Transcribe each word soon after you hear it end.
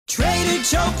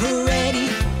Joe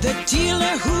Peretti, the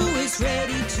dealer who is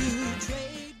ready to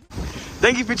trade.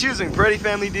 Thank you for choosing Peretti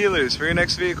Family Dealers for your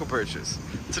next vehicle purchase.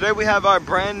 Today we have our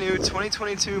brand new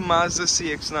 2022 Mazda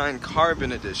CX-9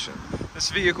 Carbon Edition.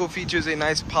 This vehicle features a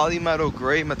nice polymetal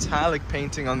gray metallic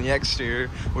painting on the exterior,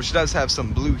 which does have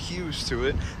some blue hues to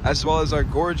it, as well as our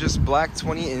gorgeous black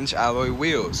 20-inch alloy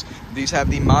wheels. These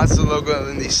have the Mazda logo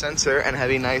in the center and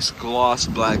have a nice gloss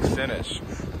black finish.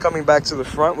 Coming back to the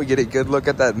front, we get a good look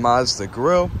at that Mazda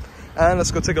grille, and let's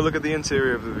go take a look at the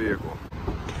interior of the vehicle.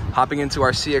 Hopping into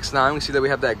our CX-9, we see that we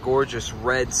have that gorgeous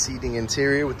red seating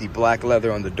interior with the black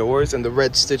leather on the doors and the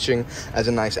red stitching as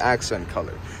a nice accent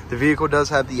color. The vehicle does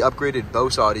have the upgraded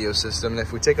Bose audio system, and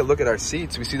if we take a look at our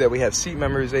seats, we see that we have seat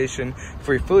memorization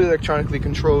for fully electronically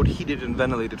controlled, heated and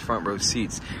ventilated front row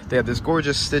seats. They have this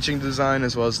gorgeous stitching design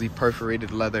as well as the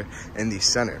perforated leather in the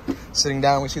center. Sitting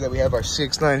down, we see that we have our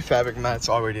CX-9 fabric mats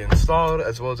already installed,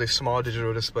 as well as a small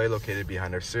digital display located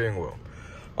behind our steering wheel.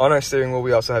 On our steering wheel,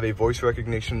 we also have a voice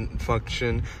recognition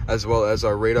function, as well as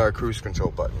our radar cruise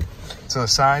control button. To the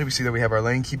side, we see that we have our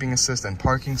lane keeping assist and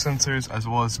parking sensors, as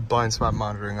well as blind spot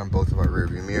monitoring on both of our rear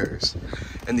view mirrors.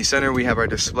 In the center, we have our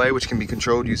display, which can be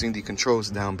controlled using the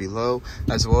controls down below,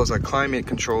 as well as our climate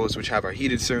controls, which have our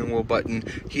heated steering wheel button,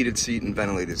 heated seat, and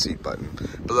ventilated seat button.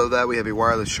 Below that, we have a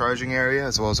wireless charging area,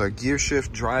 as well as our gear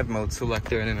shift drive mode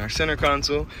selector, and in our center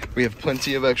console, we have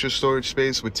plenty of extra storage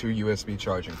space with 2 USB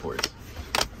charging ports.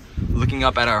 Looking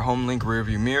up at our HomeLink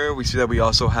rearview mirror, we see that we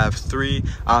also have 3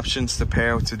 options to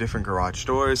pair to different garage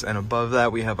doors, and above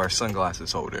that we have our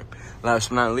sunglasses holder. Last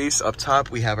but not least, up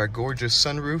top we have our gorgeous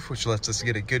sunroof, which lets us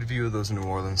get a good view of those New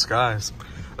Orleans skies.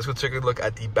 Let's go take a look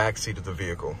at the back seat of the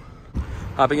vehicle.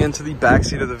 Hopping into the back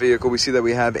seat of the vehicle, we see that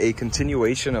we have a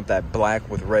continuation of that black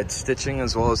with red stitching,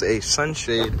 as well as a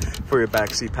sunshade for your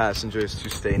backseat passengers to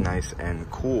stay nice and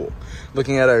cool.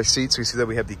 Looking at our seats, we see that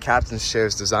we have the captain's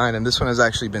chairs design, and this one has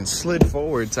actually been slid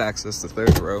forward to access the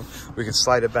third row. We can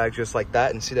slide it back just like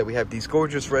that and see that we have these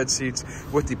gorgeous red seats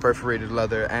with the perforated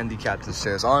leather and the captain's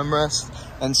chairs armrest.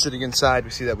 And sitting inside,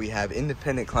 we see that we have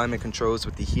independent climate controls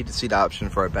with the heated seat option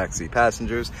for our backseat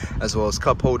passengers, as well as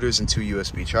cup holders and 2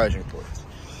 USB charging ports.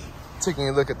 Taking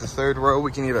a look at the third row,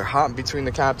 we can either hop between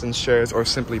the captain's chairs or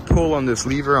simply pull on this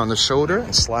lever on the shoulder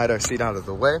and slide our seat out of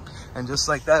the way. And just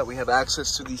like that, we have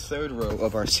access to the third row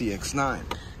of our CX-9.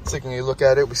 Taking a look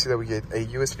at it, we see that we get a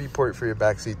USB port for your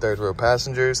backseat third row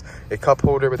passengers, a cup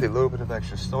holder with a little bit of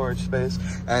extra storage space,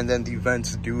 and then the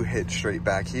vents do hit straight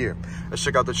back here. Let's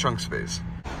check out the trunk space.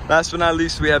 Last but not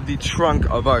least, we have the trunk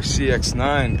of our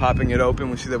CX-9. Popping it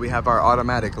open, we see that we have our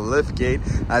automatic lift gate.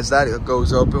 As that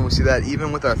goes open, we see that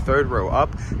even with our third row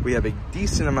up, we have a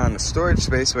decent amount of storage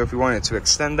space. So if we wanted to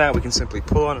extend that, we can simply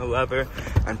pull on a lever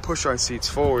and push our seats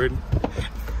forward.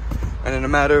 And in a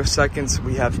matter of seconds,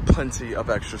 we have plenty of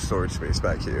extra storage space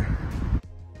back here.